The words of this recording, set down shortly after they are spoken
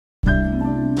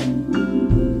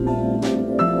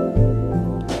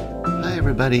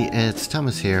everybody, it's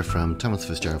Thomas here from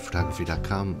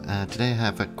thomasfitzgeraldphotography.com. Today I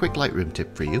have a quick Lightroom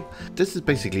tip for you. This is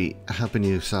basically helping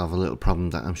you solve a little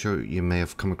problem that I'm sure you may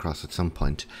have come across at some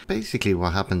point. Basically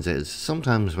what happens is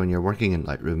sometimes when you're working in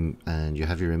Lightroom and you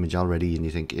have your image already and you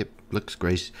think it looks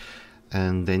great,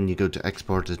 and then you go to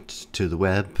export it to the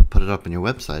web, put it up on your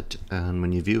website, and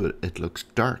when you view it, it looks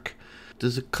dark.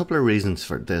 There's a couple of reasons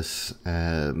for this.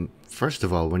 First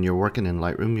of all, when you're working in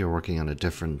Lightroom, you're working on a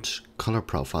different color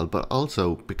profile, but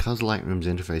also because Lightroom's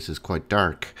interface is quite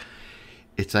dark,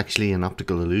 it's actually an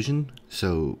optical illusion.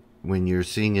 So when you're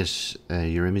seeing it,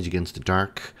 your image against the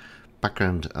dark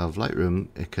background of Lightroom,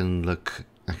 it can look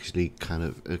actually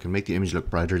it can make the image look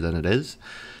brighter than it is.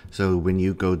 So when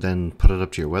you go then put it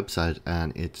up to your website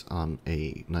and it's on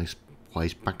a nice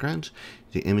white background,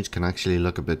 the image can actually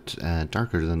look a bit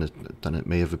darker than it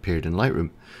may have appeared in Lightroom.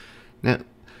 Now,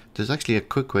 there's actually a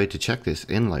quick way to check this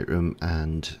in Lightroom,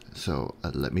 and so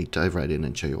let me dive right in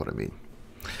and show you what I mean.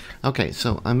 Okay,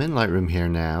 so I'm in Lightroom here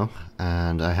now,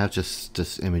 and I have just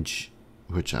this image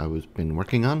which I was been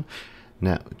working on.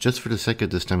 Now, just for the sake of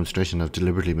this demonstration, I've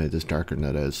deliberately made this darker than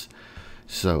it is.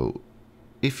 So,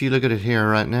 if you look at it here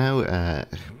right now,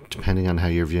 depending on how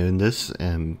you're viewing this,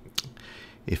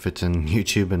 if it's in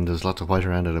YouTube and there's lots of white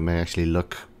around it, it may actually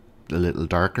look a little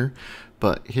darker.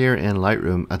 But here in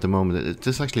Lightroom at the moment,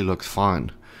 this actually looks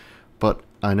fine. But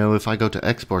I know if I go to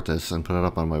export this and put it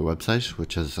up on my website,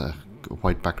 which has a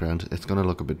white background, it's going to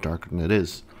look a bit darker than it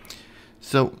is.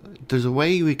 So there's a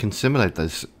way we can simulate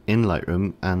this in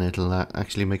Lightroom, and it'll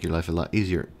actually make your life a lot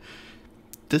easier.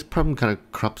 This problem kind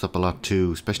of crops up a lot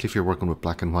too, especially if you're working with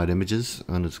black and white images,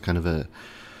 and it's kind of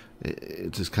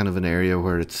an area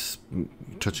where it's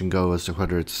touch and go as to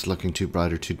whether it's looking too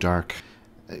bright or too dark.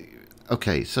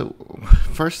 Okay, so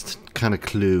first kind of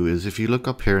clue is if you look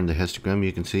up here in the histogram,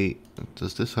 you can see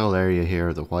there's this whole area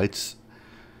here, the whites,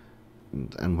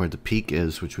 and where the peak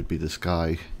is, which would be the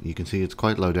sky. You can see it's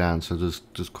quite low down, so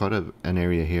there's quite an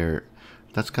area here.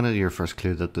 That's kind of your first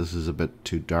clue that this is a bit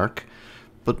too dark.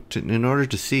 But in order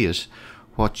to see it,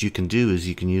 what you can do is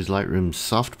you can use Lightroom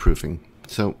Soft Proofing.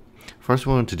 So first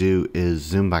what I want to do is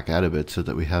zoom back out a bit so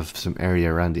that we have some area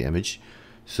around the image.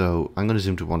 So I'm going to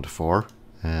zoom to 1 to 4.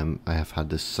 I have had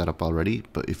this set up already,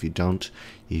 but if you don't,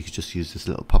 you can just use this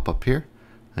little pop-up here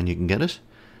and you can get it.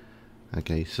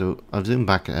 Okay, so I've zoomed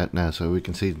back out now so we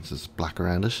can see there's black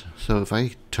around it. So if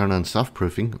I turn on soft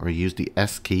proofing or use the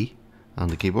S key on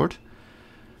the keyboard,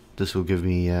 this will give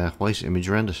me a white image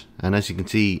around it. And as you can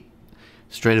see,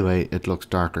 straight away it looks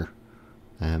darker.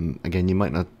 Again, you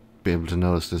might not be able to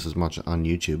notice this as much on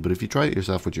YouTube, but if you try it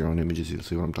yourself with your own images, you'll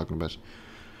see what I'm talking about.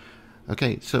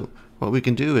 Okay, so what we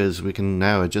can do is we can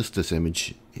now adjust this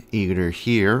image either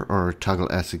here or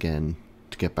toggle S again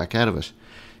to get back out of it.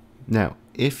 Now,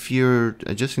 if you're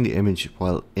adjusting the image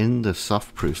while in the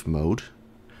soft proof mode,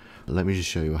 let me just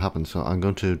show you what happens. So I'm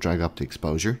going to drag up the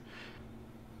exposure.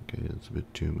 Okay, that's a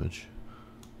bit too much.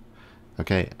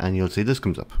 Okay, and you'll see this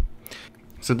comes up.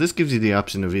 So this gives you the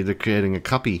option of either creating a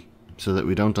copy so that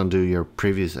we don't undo your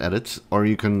previous edits, or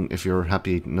you can, if you're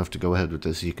happy enough to go ahead with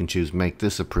this, you can choose make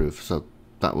this a proof. So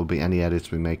that will be any edits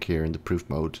we make here in the proof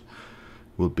mode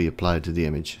will be applied to the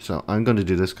image. So I'm going to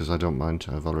do this because I don't mind.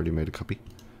 I've already made a copy.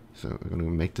 So I'm going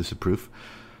to make this a proof.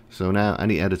 So now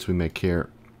any edits we make here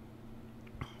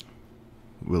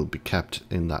will be kept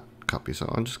in that copy.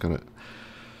 So I'm just going to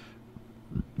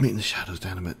bring the shadows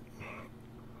down a bit.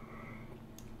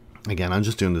 Again, I'm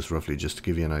just doing this roughly just to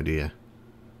give you an idea,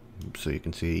 so you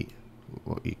can see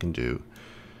what you can do.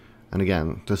 And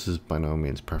again, this is by no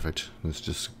means perfect. It's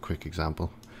just a quick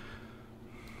example.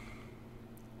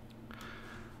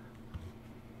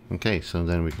 Okay, so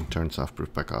then we can turn soft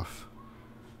proof back off.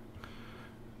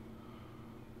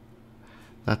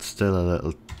 That's still a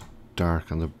little dark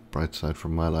on the bright side for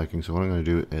my liking, so what I'm going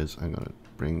to do is I'm going to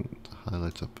bring the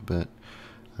highlights up a bit.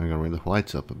 I'm going to bring the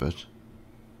whites up a bit.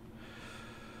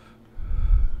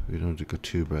 We don't have to go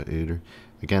too bright either.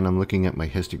 Again, I'm looking at my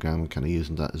histogram and kind of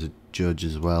using that as a judge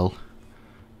as well.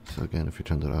 So again, if you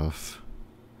turn that off,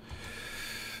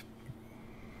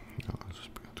 I'll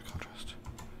just bring up the contrast.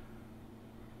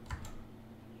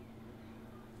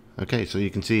 Okay, so you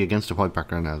can see against the white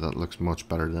background now that looks much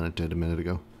better than it did a minute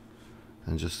ago.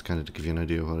 And just kind of to give you an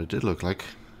idea of what it did look like,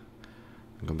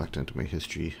 I'm going back down to my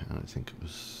history, and I think it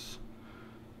was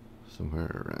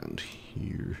somewhere around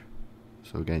here.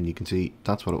 So again, you can see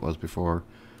that's what it was before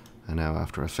and now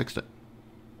after I fixed it.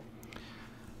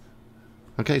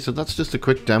 Okay, so that's just a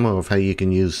quick demo of how you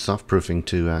can use soft proofing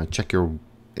to check your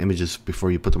images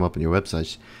before you put them up on your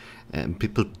website.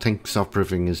 People think soft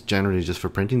proofing is generally just for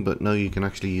printing, but no, you can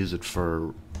actually use it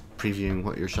for previewing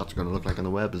what your shots are going to look like on the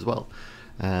web as well.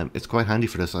 It's quite handy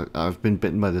for this. I've been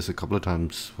bitten by this a couple of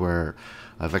times where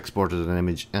I've exported an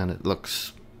image and it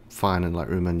looks fine in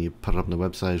Lightroom, and you put it up on the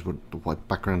website with the white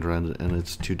background around it and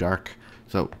it's too dark.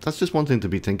 So that's just one thing to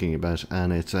be thinking about,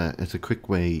 and it's a quick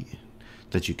way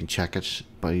that you can check it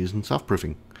by using soft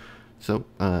proofing. So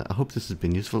I hope this has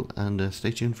been useful, and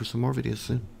stay tuned for some more videos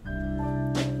soon.